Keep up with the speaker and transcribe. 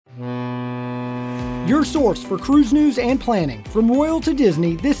Your source for cruise news and planning. From Royal to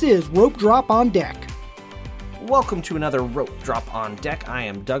Disney, this is Rope Drop on Deck. Welcome to another Rope Drop on Deck. I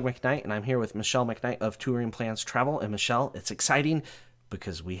am Doug McKnight, and I'm here with Michelle McKnight of Touring Plans Travel. And Michelle, it's exciting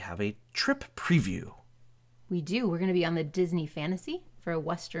because we have a trip preview. We do. We're going to be on the Disney Fantasy for a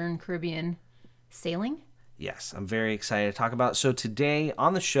Western Caribbean sailing. Yes, I'm very excited to talk about it. So today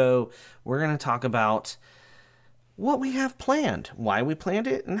on the show, we're going to talk about what we have planned, why we planned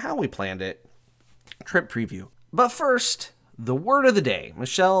it, and how we planned it. Trip preview. But first, the word of the day.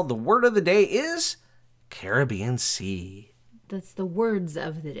 Michelle, the word of the day is Caribbean Sea. That's the words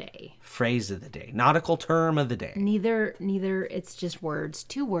of the day. Phrase of the day. Nautical term of the day. Neither, it's just words.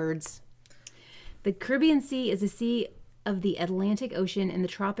 2 words. The Caribbean Sea is a sea of the Atlantic Ocean in the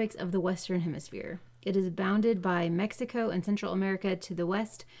tropics of the Western Hemisphere. It is bounded by Mexico and Central America to the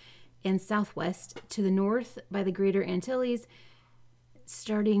west and southwest, to the north by the Greater Antilles,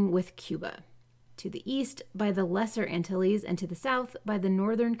 starting with Cuba, to the east by the Lesser Antilles, and to the south by the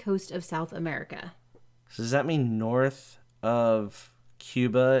northern coast of South America. So does that mean north of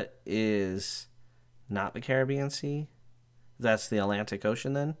Cuba is not the Caribbean Sea? That's the Atlantic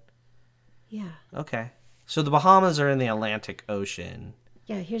Ocean then? Yeah. Okay. So the Bahamas are in the Atlantic Ocean.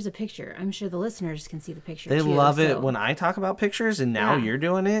 Yeah, here's a picture. I'm sure the listeners can see the picture They too. love it when I talk about pictures, and now you're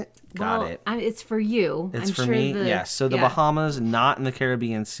doing it? Got it. It's for you. It's for me? Yes. So the Bahamas, not in the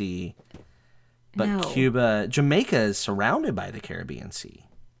Caribbean Sea. But no. Cuba, Jamaica is surrounded by the Caribbean Sea.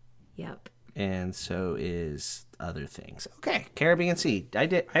 Yep. And so is other things. Okay, Caribbean Sea. I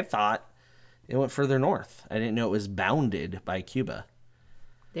thought it went further north. I didn't know it was bounded by Cuba.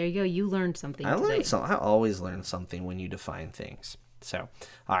 There you go. You learned something today. Learned something. I always learn something when you define things. So,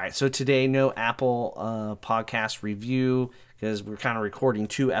 all right. So today, no Apple podcast review because we're kind of recording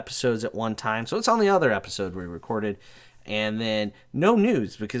 2 episodes at one time. So it's on the other episode we recorded. And then no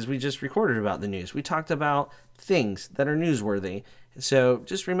news because we just recorded about the news. We talked about things that are newsworthy. So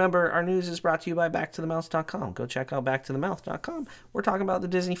just remember, our news is brought to you by backtothemouth.com. Go check out backtothemouth.com. We're talking about the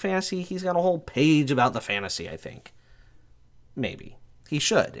Disney Fantasy. He's got a whole page about the fantasy, I think. Maybe. He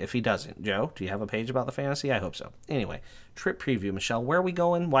should, if he doesn't. Joe, do you have a page about the fantasy? I hope so. Anyway, trip preview. Michelle, where are we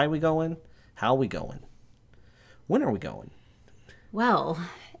going? Why are we going? How are we going? When are we going? Well,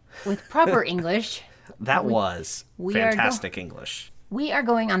 with proper English... That was fantastic English. We are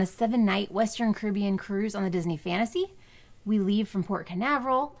going on a 7-night Western Caribbean cruise on the Disney Fantasy. We leave from Port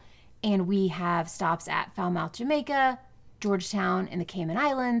Canaveral, and we have stops at Falmouth, Jamaica, Georgetown in the Cayman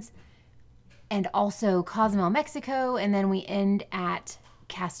Islands, and also Cozumel, Mexico, and then we end at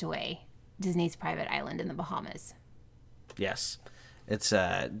Castaway, Disney's private island in the Bahamas. Yes. It's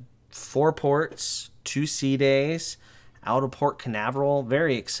 4 ports, 2 sea days, out of Port Canaveral.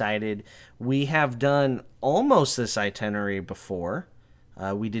 Very excited. We have done almost this itinerary before.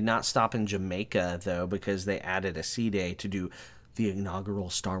 We did not stop in Jamaica, though, because they added a sea day to do the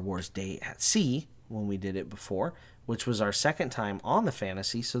inaugural Star Wars Day at Sea when we did it before, which was our 2nd time on the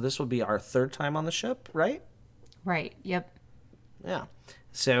Fantasy. So this will be our 3rd time on the ship, right? Right. Yep. Yeah.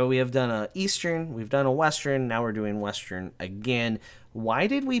 So we have done a Eastern, we've done a Western, now we're doing Western again. Why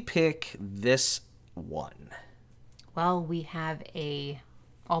did we pick this one? Well, we have a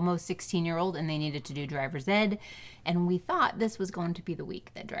almost 16-year-old, and they needed to do driver's ed, and we thought this was going to be the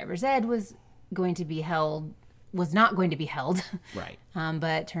week that driver's ed was not going to be held. Right.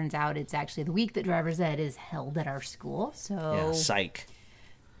 But it turns out it's actually the week that driver's ed is held at our school. So yeah, psych.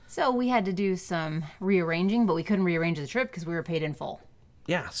 So we had to do some rearranging, but we couldn't rearrange the trip because we were paid in full.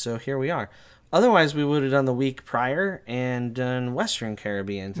 Yeah, so here we are. Otherwise, we would have done the week prior and done Western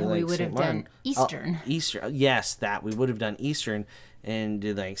Caribbean to we would St. have Martin. done Eastern. Eastern, yes, that we would have done Eastern and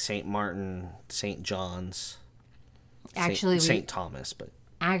did like St. Martin, St. John's, actually St. Thomas, but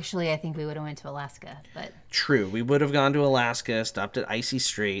actually I think we would have went to Alaska. But true, we would have gone to Alaska, stopped at Icy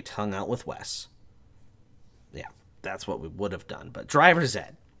Strait, hung out with Wes. Yeah, that's what we would have done. But driver's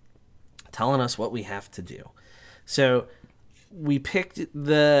ed, telling us what we have to do. So we picked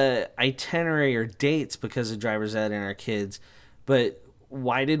the itinerary or dates because of driver's ed and our kids, but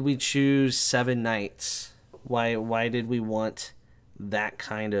why did we choose 7 nights? Why did we want that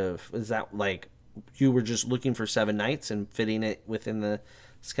kind of, is that like you were just looking for 7 nights and fitting it within the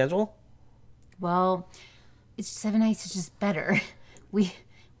schedule? Well, it's 7 nights is just better. We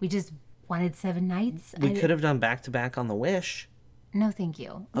just wanted 7 nights. We could have done back-to-back on the Wish. No, thank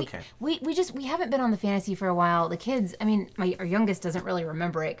you. Okay. We haven't been on the Fantasy for a while. The kids, I mean, our youngest doesn't really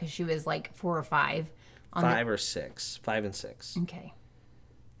remember it because she was like 4 or 5. 5 or 6. 5 and 6. Okay.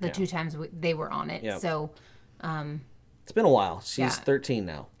 The 2 times they were on it. Yep. So. It's been a while. She's 13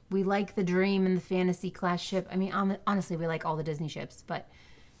 now. We like the Dream and the Fantasy class ship. I mean, honestly, we like all the Disney ships, but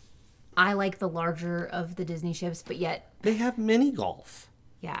I like the larger of the Disney ships, but yet, They have mini golf.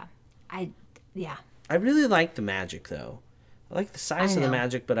 yeah. I really like the Magic, though. I like the size of the know.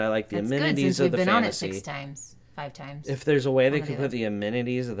 Magic, but I like the That's good amenities since of we've the been on it Fantasy. 5 times. If there's a way they One or could the put the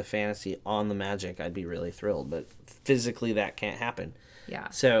amenities of the Fantasy on the Magic, I'd be really thrilled. But physically, that can't happen. Yeah.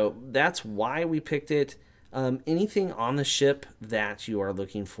 So that's why we picked it. Anything on the ship that you are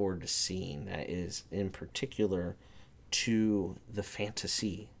looking forward to seeing that is in particular to the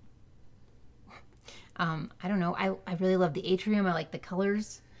Fantasy? I don't know. I really love the atrium. I like the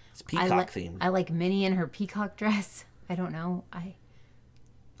colors. It's peacock themed. I like Minnie in her peacock dress. I don't know.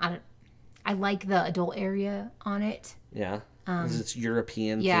 I like the adult area on it. Yeah. 'Cause it's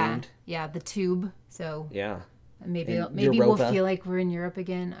European Yeah. themed. Yeah, the tube. So Yeah. maybe And we'll Europa. feel like we're in Europe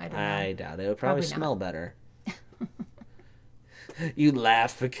again. I don't know. I doubt it. It would probably Probably not. smell better. You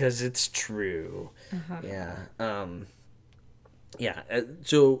laugh because it's true. Yeah. Yeah.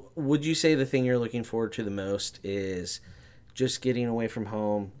 So would you say the thing you're looking forward to the most is just getting away from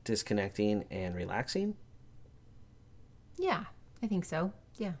home, disconnecting, and relaxing? Yeah, I think so.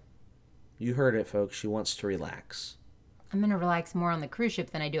 Yeah. You heard it, folks. She wants to relax. I'm going to relax more on the cruise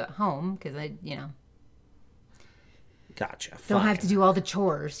ship than I do at home because Gotcha. don't have Fine. to do all the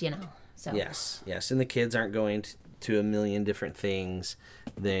chores, So Yes. And the kids aren't going to a million different things.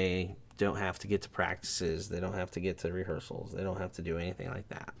 They don't have to get to practices. They don't have to get to rehearsals. They don't have to do anything like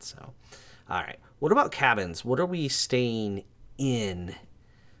that. So, all right. What about cabins? What are we staying in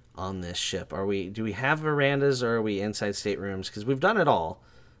on this ship? Do we have verandas or are we inside staterooms? Because we've done it all.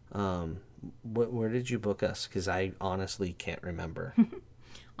 Where did you book us? Because I honestly can't remember.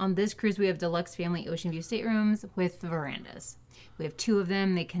 On this cruise, we have deluxe family ocean view staterooms with verandas. We have 2 of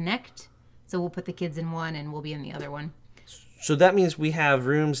them. They connect. So we'll put the kids in one and we'll be in the other one. So that means we have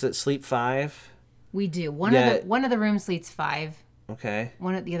rooms that sleep 5. We do. One of the rooms sleeps 5. Okay.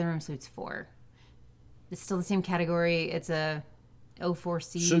 The other room sleeps 4. It's still the same category. It's a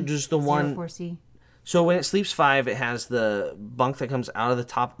 04C. So does the one 04C. So when it sleeps 5, it has the bunk that comes out of the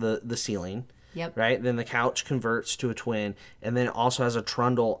top of the ceiling. Yep. Right? Then the couch converts to a twin, and then it also has a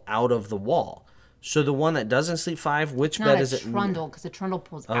trundle out of the wall. So the one that doesn't sleep 5, which It's bed not is a it? trundle because a trundle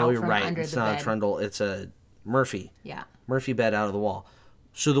pulls Oh, out you're from right. under It's the not bed. a trundle. It's a Murphy. Yeah. Murphy bed out of the wall.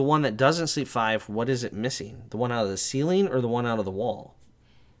 So the one that doesn't sleep 5, what is it missing? The one out of the ceiling or the one out of the wall?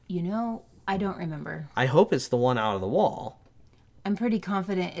 I don't remember. I hope it's the one out of the wall. I'm pretty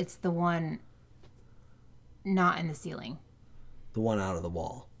confident it's the one not in the ceiling. The one out of the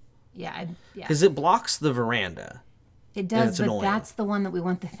wall. Yeah. Because it blocks the veranda. It does, it's but annoying. that's the one that we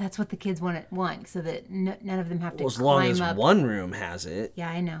want. That's what the kids want, so that none of them have to Well, as long as climb up. one room has it. Yeah,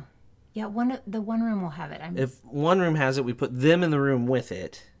 I know. Yeah, the one room will have it. If one room has it, we put them in the room with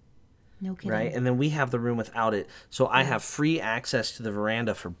it. No kidding. Right? And then we have the room without it. So I have free access to the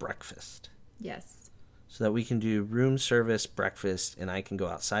veranda for breakfast. Yes. So that we can do room service breakfast and I can go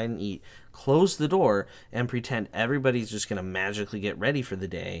outside and eat, close the door, and pretend everybody's just going to magically get ready for the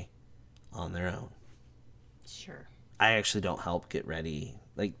day on their own. Sure. I actually don't help get ready.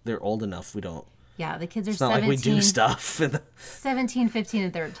 Like, they're old enough, we don't. Yeah, the kids are It's not 17, like we do stuff. 17, 15,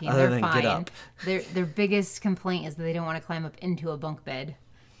 and 13. Other They're than get fine. up. Their biggest complaint is that they don't want to climb up into a bunk bed.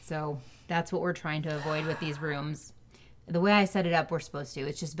 So that's what we're trying to avoid with these rooms. The way I set it up, we're supposed to.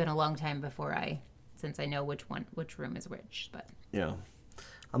 It's just been a long time since I know which room is which. But Yeah.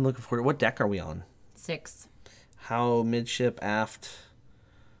 I'm looking forward. What deck are we on? 6. How midship, aft?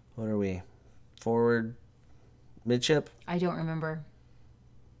 What are we? Forward, midship? I don't remember.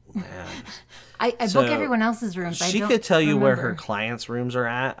 Man. I So, book everyone else's rooms. She I don't could tell you where her remember. clients' rooms are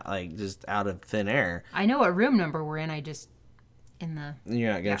at, like just out of thin air. I know what room number we're in. In the.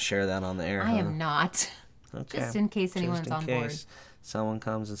 You're not going to share that on the air, I am not. Okay. Just in case Just anyone's in on case board. someone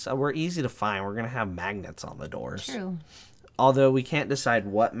comes and says, we're easy to find. We're going to have magnets on the doors. True. Although we can't decide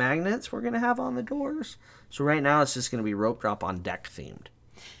what magnets we're going to have on the doors. So right now it's just going to be rope drop on deck themed.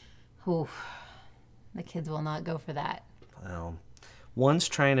 Oof. The kids will not go for that. Well, one's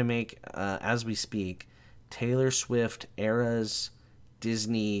trying to make, as we speak, Taylor Swift Eras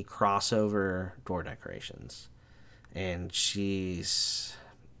Disney crossover door decorations. And she's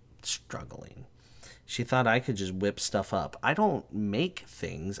struggling. She thought I could just whip stuff up. I don't make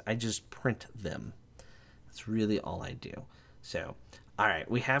things. I just print them. That's really all I do. So, all right,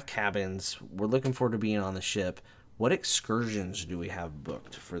 we have cabins. We're looking forward to being on the ship. What excursions do we have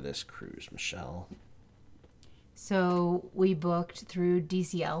booked for this cruise, Michelle? So we booked through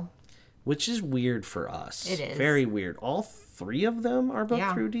DCL. Which is weird for us. It is. Very weird. All 3 of them are booked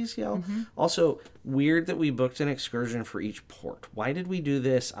Yeah. through DCL. Also, weird that we booked an excursion for each port. Why did we do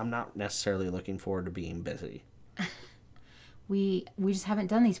this? I'm not necessarily looking forward to being busy. we just haven't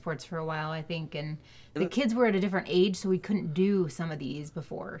done these sports for a while, I think, and the kids were at a different age, so we couldn't do some of these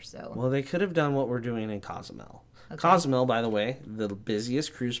before. So Well, they could have done what we're doing in Cozumel. Okay. Cozumel, by the way, the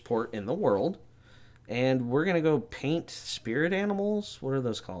busiest cruise port in the world. And we're going to go paint spirit animals. What are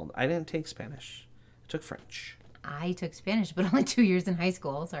those called? I didn't take Spanish. I took French. I took Spanish, but only 2 years in high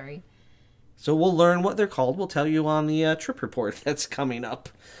school. Sorry. So we'll learn what they're called. We'll tell you on the trip report that's coming up.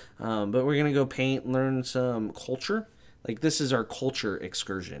 But we're going to go paint, learn some culture. Like, this is our culture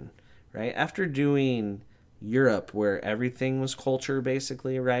excursion, right? After doing Europe, where everything was culture,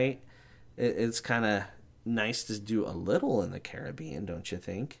 basically, right? It's kind of nice to do a little in the Caribbean, don't you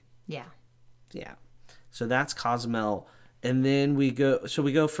think? Yeah. Yeah. So that's Cozumel. And then we go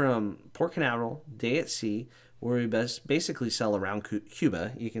from Port Canaveral, day at sea, where we basically sail around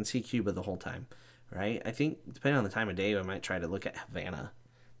Cuba. You can see Cuba the whole time, right? I think, depending on the time of day, I might try to look at Havana.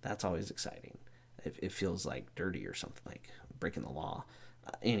 That's always exciting. It feels like dirty or something, like breaking the law.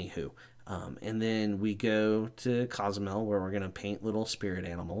 Anywho. And then we go to Cozumel, where we're going to paint little spirit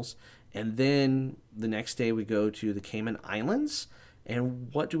animals. And then the next day we go to the Cayman Islands.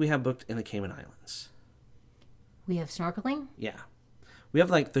 And what do we have booked in the Cayman Islands? We have snorkeling? Yeah. We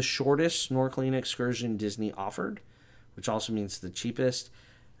have like the shortest snorkeling excursion Disney offered, which also means the cheapest.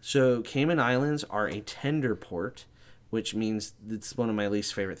 So Cayman Islands are a tender port, which means it's one of my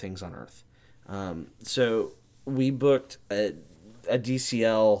least favorite things on earth. So we booked a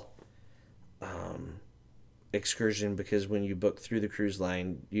DCL excursion because when you book through the cruise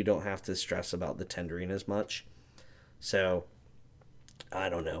line, you don't have to stress about the tendering as much. So I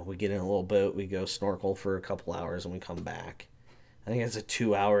don't know. We get in a little boat, we go snorkel for a couple hours, and we come back. I think it's a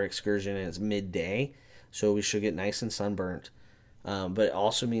 2-hour excursion, and it's midday, so we should get nice and sunburnt. But it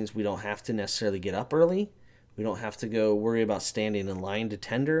also means we don't have to necessarily get up early. We don't have to go worry about standing in line to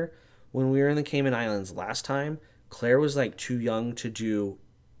tender. When we were in the Cayman Islands last time, Claire was like too young to do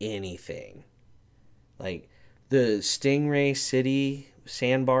anything. Like, the Stingray City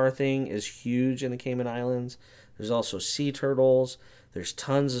sandbar thing is huge in the Cayman Islands. There's also sea turtles. There's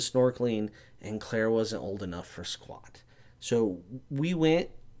tons of snorkeling, and Claire wasn't old enough for squat. So we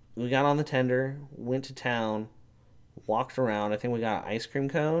got on the tender, went to town, walked around. I think we got an ice cream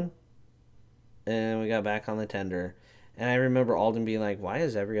cone, and we got back on the tender. And I remember Alden being like, why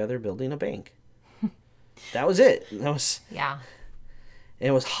is every other building a bank? That was it. Yeah. And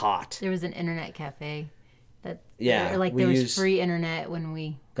it was hot. There was an internet cafe. There was free internet when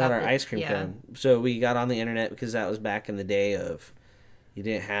we got our ice cream cone. So we got on the internet because that was back in the day of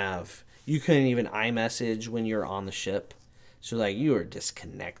you couldn't even iMessage when you're on the ship. So like you were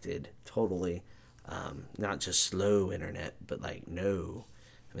disconnected totally. Not just slow internet, but like no.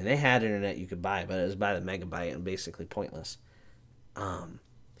 I mean, they had internet you could buy, but it was by the megabyte and basically pointless.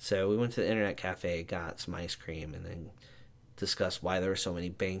 So we went to the internet cafe, got some ice cream, and then discussed why there were so many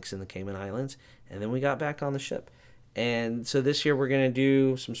banks in the Cayman Islands. And then we got back on the ship. And so this year we're going to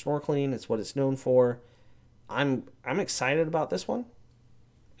do some snorkeling. It's what it's known for. I'm excited about this one,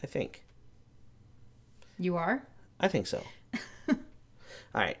 I think. You are? I think so. All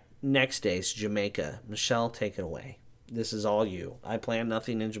right. Next day is Jamaica. Michelle, take it away. This is all you. I planned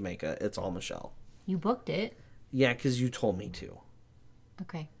nothing in Jamaica. It's all Michelle. You booked it. Yeah, because you told me to.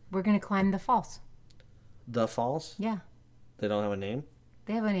 Okay. We're going to climb the falls. The falls? Yeah. They don't have a name?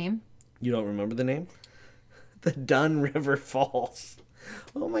 They have a name. You don't remember the name? The Dun River Falls.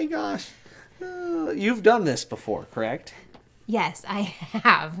 Oh my gosh. You've done this before, correct? Yes, I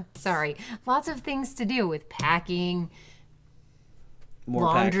have. Sorry. Lots of things to do with packing, More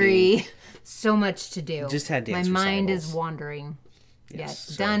laundry, packing. So much to do. Just had dance My mind recitals. is wandering. Yes.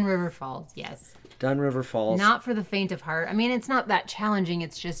 So Dun River Falls. Yes. Dun River Falls. Not for the faint of heart. I mean, it's not that challenging.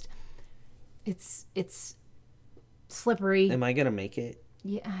 It's just, it's slippery. Am I going to make it?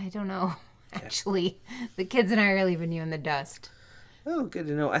 Yeah, I don't know. Okay. Actually, the kids and I are leaving you in the dust. Oh, good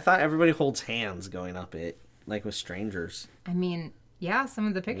to know. I thought everybody holds hands going up it, like with strangers. I mean, yeah, some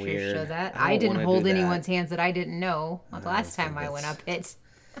of the pictures Weird. show that. I I didn't hold do that. anyone's hands that I didn't know the last time I went up it.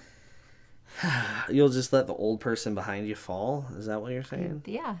 You'll just let the old person behind you fall? Is that what you're saying?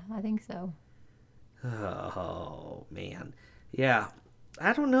 Yeah, I think so. Oh, man. Yeah,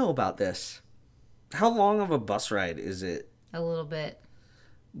 I don't know about this. How long of a bus ride is it? A little bit.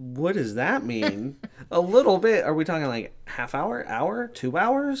 What does that mean? A little bit? Are we talking like half hour, 2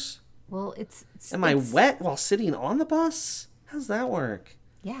 hours? Well, Am I wet while sitting on the bus? How's that work?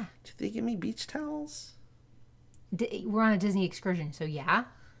 Yeah. Do they give me beach towels? We're on a Disney excursion, so yeah.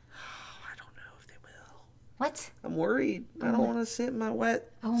 I don't know if they will. What? I'm worried. I don't want to sit in my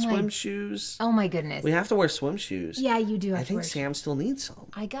wet swim shoes. Oh my goodness. We have to wear swim shoes. Yeah, you do have I to think wear Sam still needs some.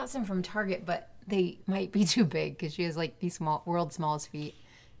 I got some from Target, but they might be too big because she has like the world's smallest feet.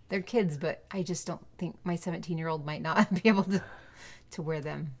 They're kids, but I just don't think my 17-year-old might not be able to wear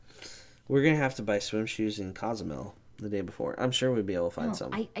them. We're going to have to buy swim shoes in Cozumel the day before. I'm sure we'd be able to find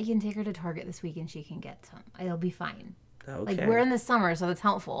some. I can take her to Target this week and she can get some. It'll be fine. Okay. Like, we're in the summer, so that's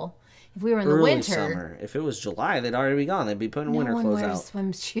helpful. If we were in the Early winter... summer. If it was July, they'd already be gone. They'd be putting winter clothes out. No one wears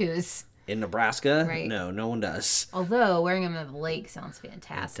swim shoes. In Nebraska? Right. No one does. Although, wearing them at the lake sounds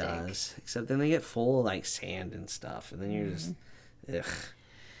fantastic. It does. Except then they get full of, like, sand and stuff. And then you're just... Ugh.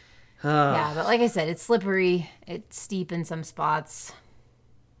 Yeah, but like I said, it's slippery. It's steep in some spots.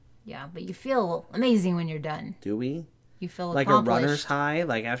 Yeah, but you feel amazing when you're done. Do we? You feel like accomplished. A runner's high?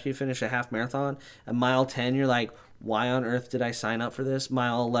 Like after you finish a half marathon, at mile 10, you're like, why on earth did I sign up for this?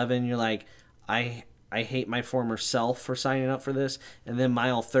 Mile 11, you're like, I hate my former self for signing up for this. And then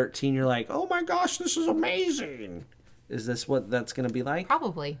mile 13, you're like, oh my gosh, this is amazing. Is this what that's going to be like?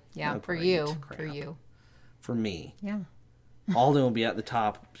 Probably. Yeah, for you. Crap. For you. For me. Yeah. Alden will be at the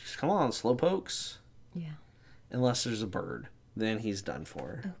top. Come on, slowpokes. Yeah. Unless there's a bird. Then he's done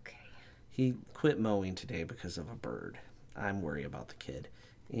for. Okay. He quit mowing today because of a bird. I'm worried about the kid.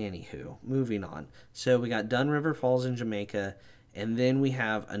 Anywho, moving on. So we got Dunn River Falls in Jamaica, and then we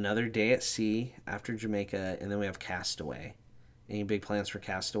have another day at sea after Jamaica, and then we have Castaway. Any big plans for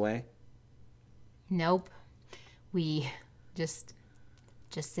Castaway? Nope. We just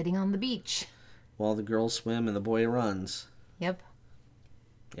sitting on the beach. While the girls swim and the boy runs. Yep.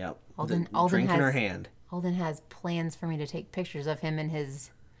 Alden drink in her hand. Alden has plans for me to take pictures of him in his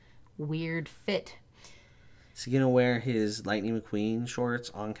weird fit. Is he going to wear his Lightning McQueen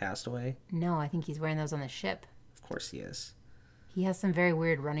shorts on Castaway? No, I think he's wearing those on the ship. Of course he is. He has some very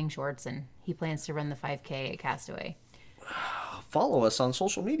weird running shorts, and he plans to run the 5K at Castaway. Follow us on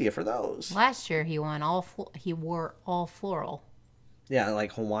social media for those. Last year, he wore all floral. Yeah,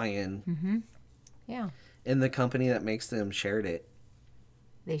 like Hawaiian. Mm-hmm. Yeah. And the company that makes them shared it.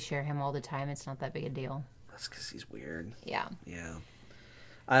 They share him all the time. It's not that big a deal. That's because he's weird. Yeah. Yeah.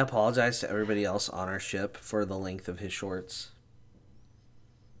 I apologize to everybody else on our ship for the length of his shorts.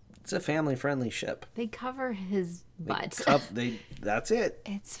 It's a family-friendly ship. They cover his butt. That's it.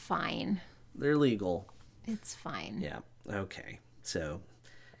 It's fine. They're legal. It's fine. Yeah. Okay. So,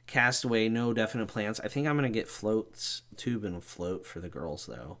 Castaway, no definite plans. I think I'm going to get floats, tube and float for the girls,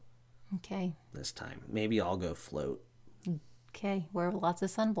 though. Okay. This time. Maybe I'll go float. Okay. Wear lots of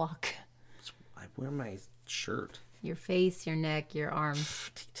sunblock. I wear my shirt. Your face, your neck, your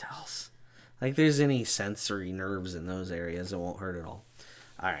arms. Details. Like there's any sensory nerves in those areas, it won't hurt at all.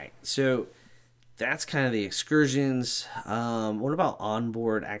 All right. So that's kind of the excursions. What about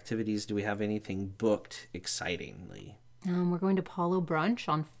onboard activities? Do we have anything booked excitingly? We're going to Paulo brunch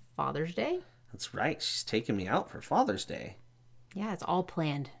on Father's Day. That's right. She's taking me out for Father's Day. Yeah, it's all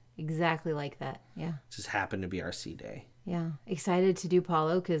planned. Exactly like that. Yeah. Just happened to be our sea day. Yeah. Excited to do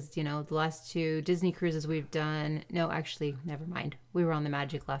Paulo because, the last 2 Disney cruises we've done. No, actually, never mind. We were on the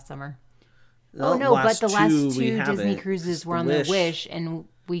Magic last summer. Well, oh, no, but the last 2 we Disney cruises were on the Wish, and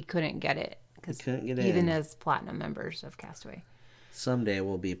we couldn't get it. We couldn't get in. Even as platinum members of Castaway. Someday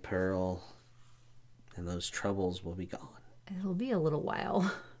we'll be Pearl, and those troubles will be gone. It'll be a little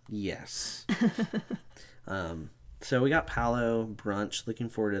while. Yes. So we got Palo brunch. Looking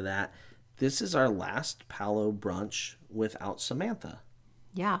forward to that. This is our last Palo brunch without Samantha.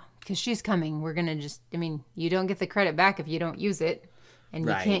 Yeah, because she's coming. We're going to you don't get the credit back if you don't use it. And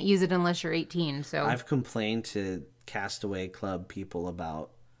you can't use it unless you're 18. So I've complained to Castaway Club people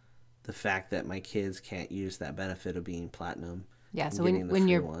about the fact that my kids can't use that benefit of being platinum. Yeah, so when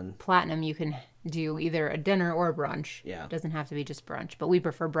you're platinum, you can do either a dinner or a brunch. Yeah. It doesn't have to be just brunch. But we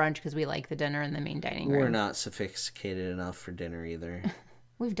prefer brunch because we like the dinner in the main dining room. We're not sophisticated enough for dinner either.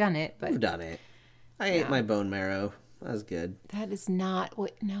 We've done it. But we've done it. I ate my bone marrow. That was good. That is not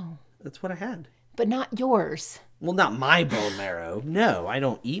what... No. That's what I had. But not yours. Well, not my bone marrow. No, I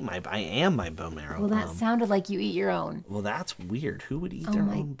don't eat I am my bone marrow. Well, that sounded like you eat your own. Well, that's weird. Who would eat their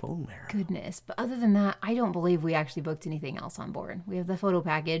own bone marrow? Goodness. But other than that, I don't believe we actually booked anything else on board. We have the photo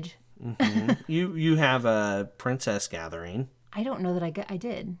package. Mm-hmm. You have a princess gathering. I don't know that I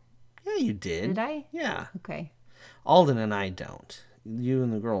did. Yeah, you did. Did I? Yeah. Okay. Alden and I don't. You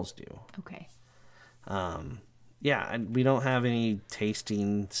and the girls do. Okay. Yeah, we don't have any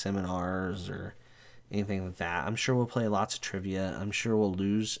tasting seminars or anything like that. I'm sure we'll play lots of trivia. I'm sure we'll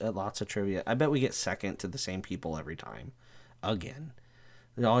lose at lots of trivia. I bet we get second to the same people every time. Again.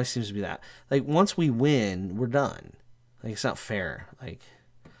 It always seems to be that. Like, once we win, we're done. Like, it's not fair. Like,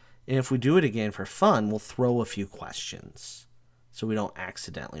 and if we do it again for fun, we'll throw a few questions so we don't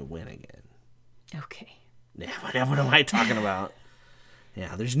accidentally win again. Okay. Yeah, what am I talking about?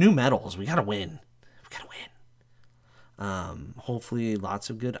 Yeah, there's new medals. We gotta win. Hopefully lots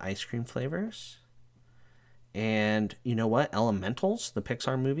of good ice cream flavors. And you know what? Elementals, the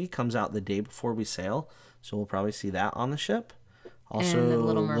Pixar movie, comes out the day before we sail. So we'll probably see that on the ship. Also, And the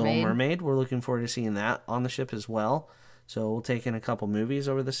Little Mermaid. We're looking forward to seeing that on the ship as well. So we'll take in a couple movies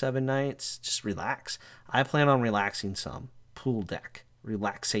over the 7 nights. Just relax. I plan on relaxing some. Pool deck.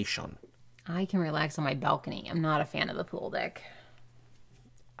 Relaxation. I can relax on my balcony. I'm not a fan of the pool deck.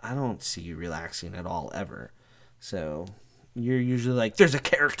 I don't see you relaxing at all, ever. So you're usually like, there's a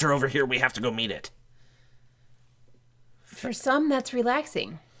character over here. We have to go meet it. For some, that's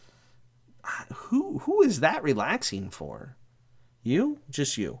relaxing. Who is that relaxing for? You?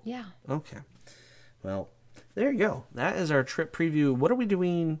 Just you? Yeah. Okay. Well, there you go. That is our trip preview. What are we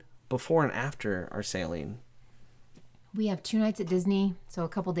doing before and after our sailing? We have 2 nights at Disney, so a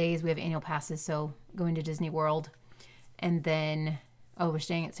couple days. We have annual passes, so going to Disney World. And then, we're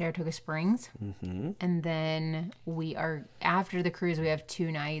staying at Saratoga Springs. Mm-hmm. And then we are, after the cruise, we have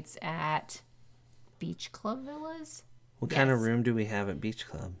 2 nights at Beach Club Villas. What kind of room do we have at Beach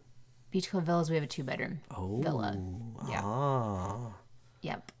Club? Beach Club Villas, we have a 2-bedroom villa. Yeah. Ah.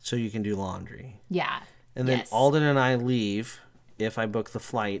 Yep. So you can do laundry. Yeah. And then Alden and I leave if I book the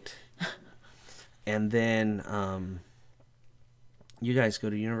flight. And then you guys go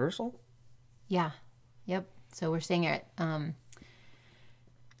to Universal? Yeah. Yep. So we're staying at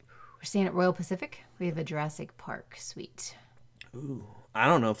Royal Pacific. We have a Jurassic Park suite. Ooh. I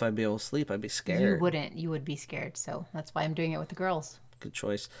don't know if I'd be able to sleep. I'd be scared. You wouldn't. You would be scared. So that's why I'm doing it with the girls. Good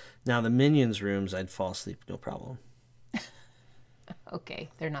choice. Now, the Minions rooms, I'd fall asleep, no problem. Okay.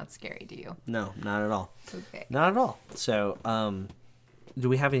 They're not scary to you. No, not at all. Okay. Not at all. So, do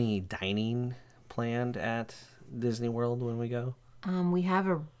we have any dining planned at Disney World when we go? We have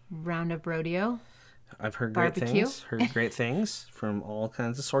a Roundup rodeo. I've heard Barbecue. great things. Heard great things from all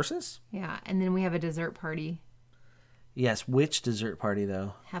kinds of sources. Yeah. And then we have a dessert party. Yes. Which dessert party,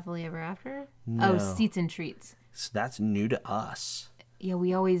 though? Happily Ever After? No. Oh, Seats and Treats. So that's new to us. Yeah,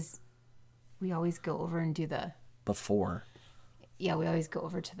 we always go over and do the... Before. Yeah, we always go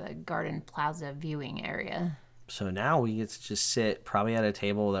over to the Garden Plaza viewing area. So now we get to just sit probably at a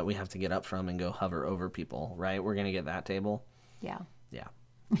table that we have to get up from and go hover over people, right? We're going to get that table. Yeah. Yeah.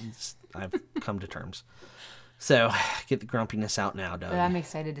 I've come to terms. So get the grumpiness out now, Doug. But I'm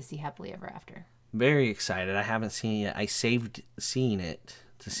excited to see Happily Ever After. Very excited. I haven't seen it yet. I saved seeing it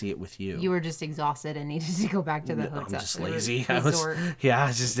to see it with you. You were just exhausted and needed to go back to the hotel. I'm just lazy. Resort. I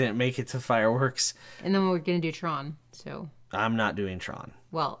just didn't make it to fireworks. And then we're going to do Tron, so... I'm not doing Tron.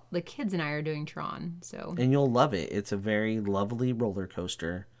 Well, the kids and I are doing Tron, so... And you'll love it. It's a very lovely roller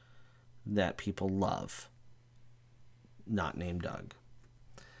coaster that people love. Not named Doug.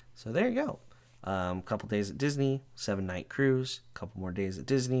 So there you go. A couple days at Disney, 7-night cruise, a couple more days at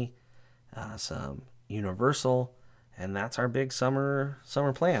Disney, some Universal, and that's our big summer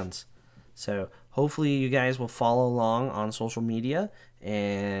plans. So hopefully you guys will follow along on social media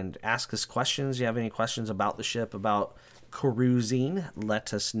and ask us questions. You have any questions about the ship, about cruising,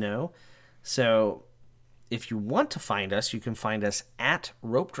 let us know. So if you want to find us, you can find us at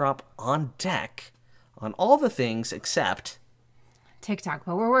Rope Drop on Deck on all the things except TikTok,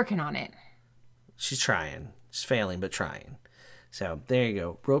 but we're working on it. She's trying. She's failing, but trying. So there you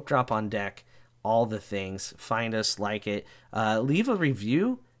go. Rope Drop on Deck, all the things. Find us, like it. Leave a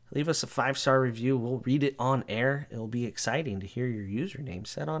review. Leave us a 5-star review. We'll read it on air. It'll be exciting to hear your username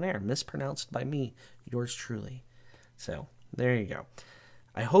said on air, mispronounced by me, yours truly. So there you go.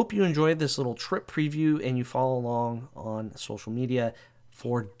 I hope you enjoyed this little trip preview and you follow along on social media.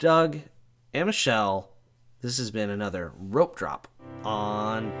 For Doug and Michelle, this has been another Rope Drop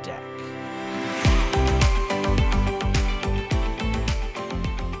on Deck.